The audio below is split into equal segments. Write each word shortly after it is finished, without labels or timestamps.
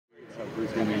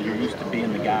I mean, you're used to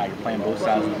being the guy. You're playing both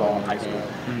sides of the ball in high school.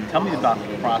 Tell me about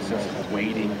the process of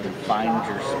waiting to find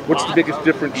your spot. What's the biggest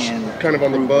difference kind of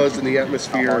on the buzz and the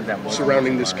atmosphere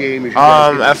surrounding this game?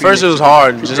 At first it was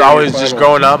hard, just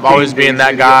growing up, always being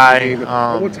that guy.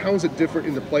 How is it different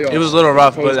in the playoffs? It was a little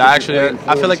rough, but actually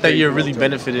I feel like that year really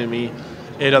benefited me.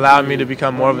 It allowed me to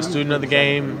become more of a student of the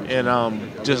game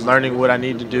and just learning what I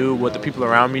need to do, what the people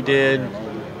around me did.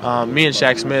 Me and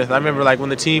Shaq Smith, I remember like when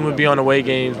the team would be on away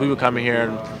games, we would come in here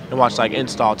and watch like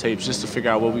install tapes just to figure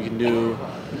out what we can do.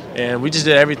 And we just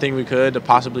did everything we could to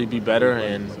possibly be better,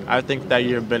 and I think that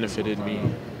year benefited me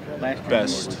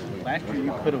best. Last year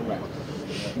you could have left,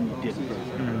 and you didn't.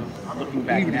 Looking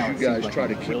back Even now, if you guys try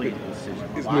to keep it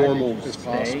as normal as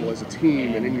possible as a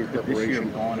team and in your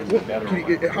preparation,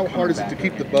 how hard is it to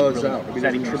keep the buzz out? I mean,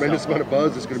 there's a tremendous amount of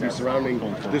buzz that's going to be surrounding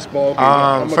this ball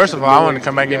game. First of all, I wanted to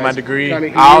come back and get my degree.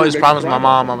 I always promised my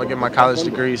mom I'm going to get my college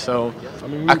degree, so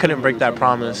I couldn't break that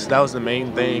promise. That was the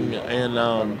main thing, and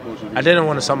I didn't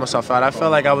want to sell myself out. I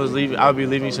felt like I would be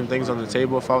leaving some things on the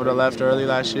table if I would have left early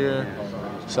last year.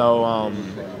 So,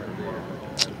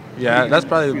 yeah, those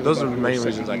are the main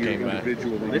reasons I came back.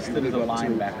 Listed as a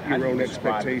linebacker. Your own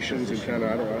expectations and kind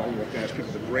of, I don't want to ask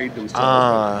people to grade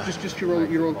themselves. Just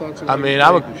your own thoughts. I mean,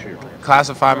 I would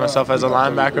classify myself as a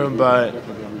linebacker, but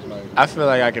I feel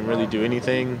like I can really do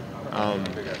anything.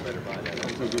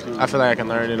 I feel like I can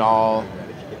learn it all,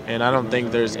 and I don't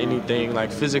think there's anything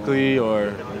like physically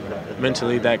or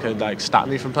mentally that could like stop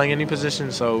me from playing any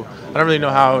position. So I don't really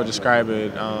know how I would describe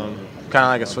it. Kind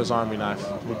of like a Swiss Army knife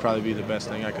would probably be the best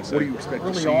thing I could say. What do you expect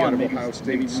to see out of Ohio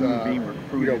State's, out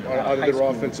of their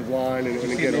offensive line?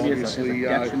 And again, obviously,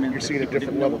 you're seeing a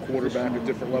different level quarterback, a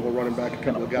different level running back, a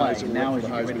couple of guys that were for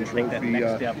the Heisman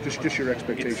Trophy. Just your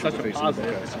expectations for facing the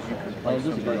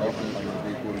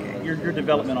guys. Your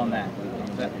development on that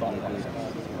thought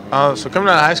process. So coming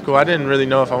out of high school, I didn't really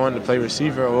know if I wanted to play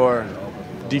receiver or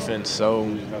defense.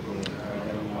 So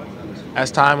as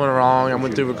time went along, I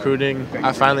went through recruiting.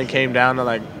 I finally came down to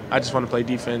like, I just want to play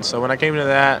defense. So when I came into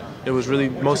that, it was really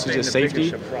mostly just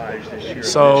safety.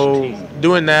 So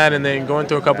doing that and then going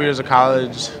through a couple years of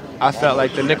college, I felt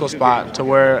like the nickel spot to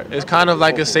where it's kind of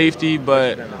like a safety,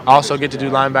 but I also get to do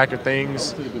linebacker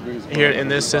things here in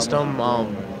this system.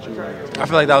 I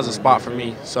feel like that was a spot for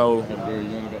me. So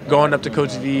going up to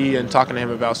Coach V and talking to him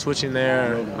about switching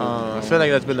there, I feel like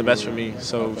that's been the best for me.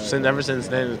 So ever since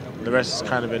then, the rest has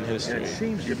kind of been history. It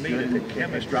seems to me that the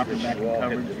chemist dropping back in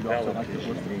coverage, you also like to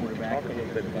push the quarterback.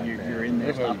 You're in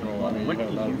there stopping the run. What do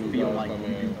you feel like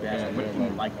you do best? What do you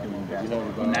like doing best?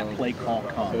 When that play call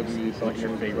comes, what's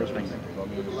your favorite thing?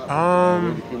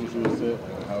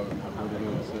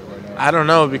 I don't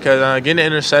know, because getting an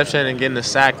interception and getting a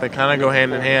sack, they kind of go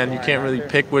hand in hand. You can't really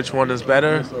pick which one is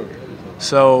better.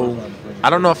 So I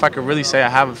don't know if I could really say I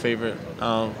have a favorite.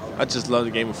 I just love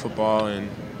the game of football, and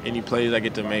any plays I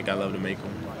get to make, I love to make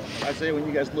them. Isaiah, when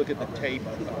you guys look at the tape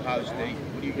of Ohio State,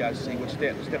 what do you guys see? What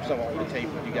steps up off the tape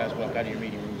when you guys walk out of your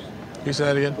meeting rooms? You say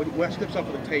that again? What steps up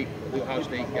of the tape of the Ohio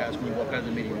State guys when you walk out of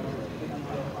the meeting room?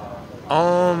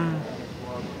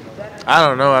 I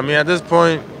don't know. I mean, at this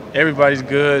point, everybody's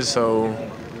good, so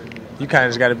you kind of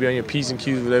just got to be on your P's and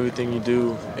Q's with everything you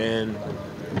do and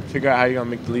figure out how you're going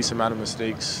to make the least amount of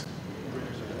mistakes.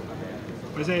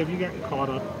 Isaiah, have you gotten caught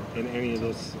up in any of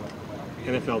this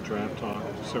NFL draft talk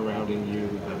surrounding you,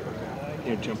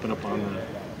 jumping up on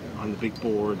the big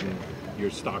board and your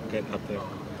stock getting up there?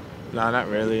 No, not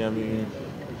really. I mean,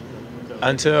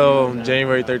 until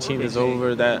January 13th is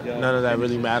over, none of that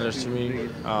really matters to me.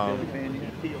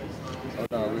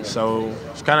 So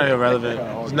it's kind of irrelevant.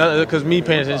 Because me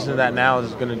paying attention to that now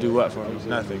is going to do what for me?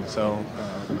 Nothing. So,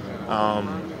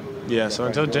 yeah, so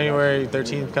until January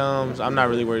 13th comes, I'm not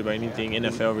really worried about anything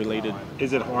NFL related.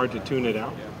 Is it hard to tune it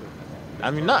out?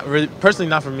 I mean, not really. Personally,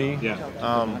 not for me. Yeah.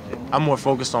 I'm more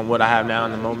focused on what I have now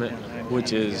in the moment,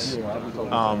 which is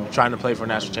trying to play for a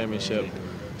national championship.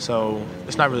 So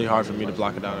it's not really hard for me to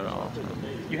block it out at all.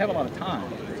 You have a lot of time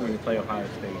before you play Ohio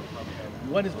State.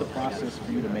 What is the process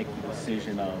for you to make the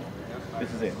decision of,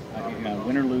 this is it,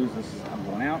 win or lose, I'm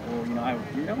going out, or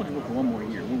you're eligible for one more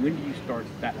year? When do you start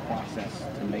that process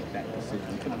to make that decision?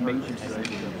 It's a major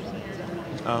decision.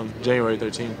 January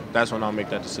 13th. That's when I'll make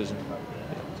that decision.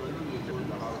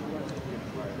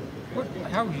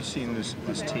 How have you seen this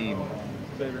team,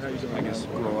 I guess,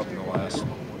 grow up in the last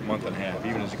month and a half?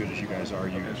 Even as good as you guys are,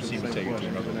 you seem to take it to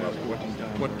another level.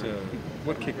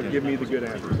 What kicked in? Give me the good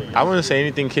answer. I wouldn't say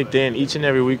anything kicked in. Each and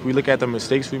every week we look at the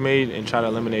mistakes we made and try to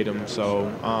eliminate them.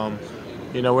 So,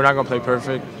 we're not going to play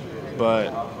perfect,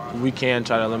 but we can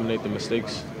try to eliminate the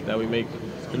mistakes that we make.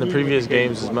 in the previous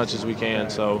games as much as we can.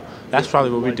 So that's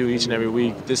probably what we do each and every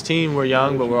week. This team, we're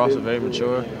young, but we're also very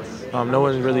mature. No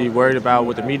one's really worried about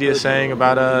what the media is saying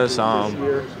about us,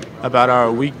 about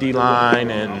our weak D-line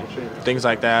and things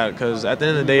like that, because at the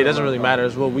end of the day, it doesn't really matter.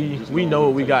 It's what we know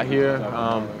what we got here,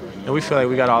 and we feel like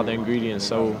we got all the ingredients.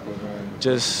 So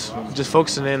just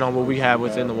focusing in on what we have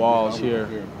within the walls here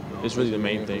is really the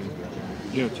main thing.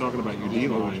 You know, talking about your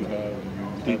D-line,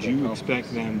 did you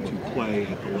expect them to play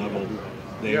at the level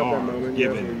they are,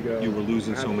 given you were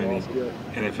losing so many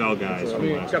NFL guys from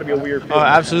last year? Oh,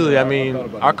 absolutely. I mean,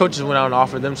 our coaches went out and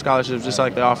offered them scholarships just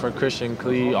like they offered Christian,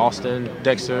 Clee, Austin,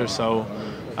 Dexter. So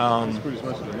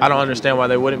I don't understand why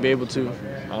they wouldn't be able to.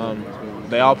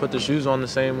 They all put their shoes on the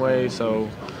same way, so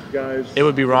it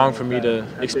would be wrong for me to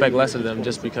expect less of them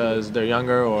just because they're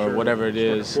younger or whatever it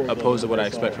is, opposed to what I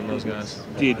expect from those guys.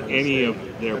 Did any of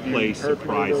their play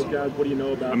surprise you?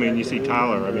 I mean, you see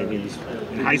Tyler. I mean, he was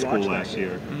in high school last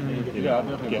year, you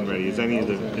know, getting ready. Is any of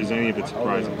it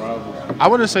surprising? I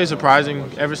wouldn't say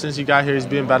surprising. Ever since he got here, he's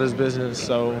been about his business.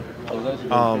 So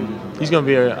he's going to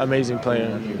be an amazing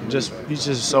player. He's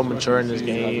just so mature in this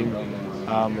game,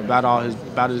 about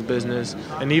his business,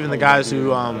 and even the guys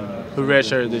who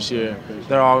redshirted this year,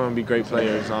 they're all going to be great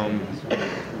players.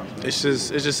 It's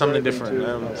just something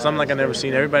different, something like I've never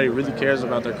seen. Everybody really cares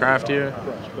about their craft here.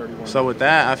 So with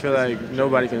that, I feel like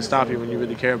nobody can stop you when you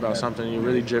really care about something and you're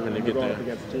really driven to get there.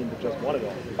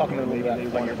 Talking a little bit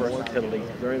about your versatility,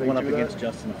 going up against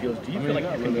Justin Fields, do you feel like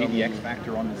you can be the X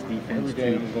factor on this defense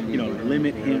to, you know,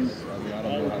 limit him,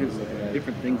 all of his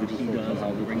different things that he does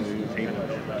and brings to the table?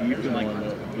 Do you feel like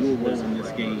your role in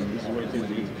this game is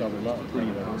pretty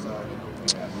important?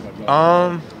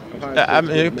 I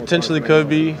mean, it potentially could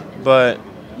be, but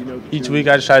each week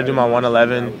I just try to do my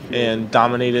 111 and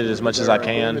dominate it as much as I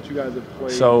can.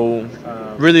 So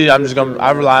really, I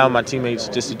rely on my teammates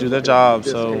just to do their job.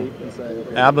 So,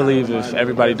 and I believe if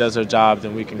everybody does their job,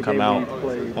 then we can come out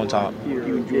on top. You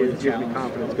enjoy the challenge,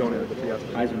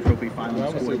 Heisman Trophy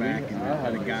finalist quarterback,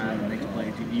 and the guy that makes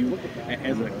plays. You,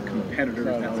 as a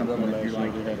competitor, is that something that you're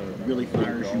like really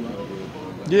fires you up?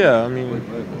 Yeah, I mean,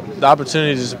 the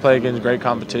opportunity to play against great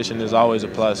competition is always a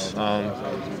plus.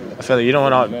 I feel like you don't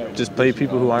want to just play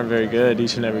people who aren't very good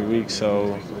each and every week.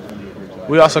 So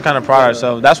we also kind of pride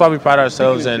ourselves. That's why we pride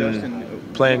ourselves in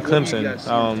playing Clemson.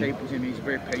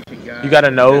 You got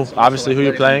to know, obviously, who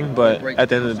you're playing, but at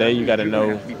the end of the day, you got to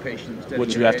know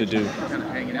what you have to do.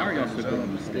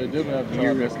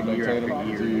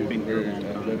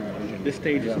 This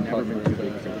stage has never been too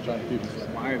big.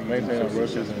 Why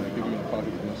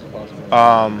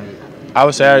I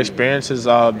would say our experience is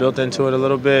built into it a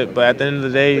little bit, but at the end of the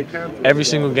day, every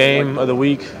single game of the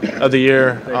week, of the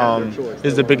year,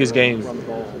 is the biggest game.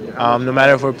 No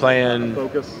matter if we're playing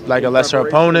like a lesser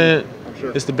opponent,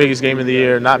 it's the biggest game of the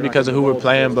year, not because of who we're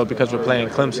playing, but because we're playing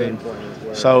Clemson.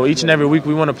 So each and every week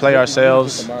we want to play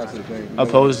ourselves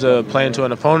opposed to playing to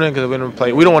an opponent, because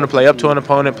we don't want to play up to an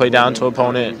opponent, play down to an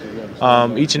opponent.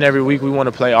 Each and every week we want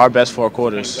to play our best 4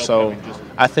 quarters. So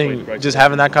I think just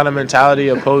having that kind of mentality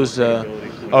opposed to,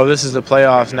 oh, this is the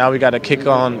playoffs, now we got to kick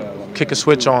a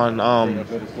switch on,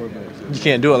 you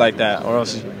can't do it like that, or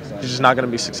else you're just not going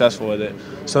to be successful with it.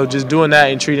 So just doing that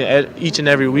and treating each and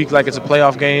every week like it's a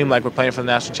playoff game, like we're playing for the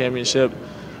national championship,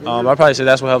 I'd probably say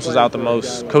that's what helps us out the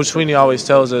most. Coach Sweeney always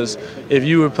tells us, if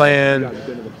you were playing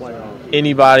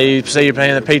anybody, say you're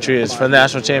playing the Patriots for the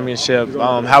national championship,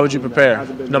 how would you prepare,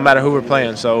 no matter who we're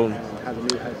playing? So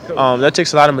that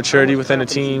takes a lot of maturity within the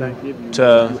team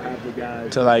to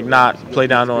like not play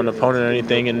down on an opponent or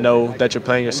anything and know that you're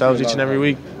playing yourselves each and every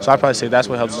week. So I'd probably say that's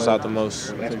what helps us out the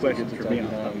most. Last question for me,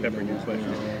 I'll pepper new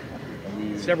questions.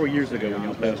 Several years ago when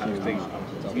you played Ohio State,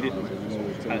 you didn't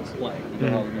play.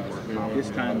 This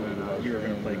time you're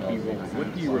going to play a key role.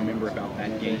 What do you remember about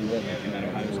that game and that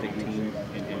Ohio State team?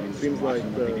 It seems like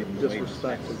the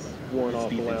disrespect has worn off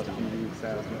the last few weeks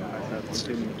as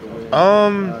continued to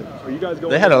win.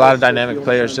 They had a lot of dynamic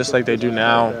players, just like they do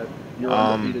now.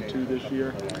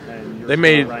 They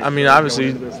made, I mean,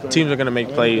 obviously teams are going to make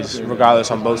plays regardless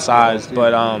on both sides,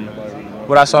 but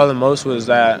what I saw the most was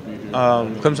that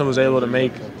Clemson was able to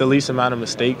make the least amount of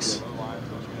mistakes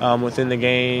within the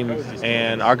game,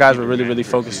 and our guys were really, really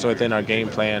focused within our game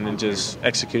plan and just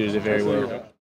executed it very well.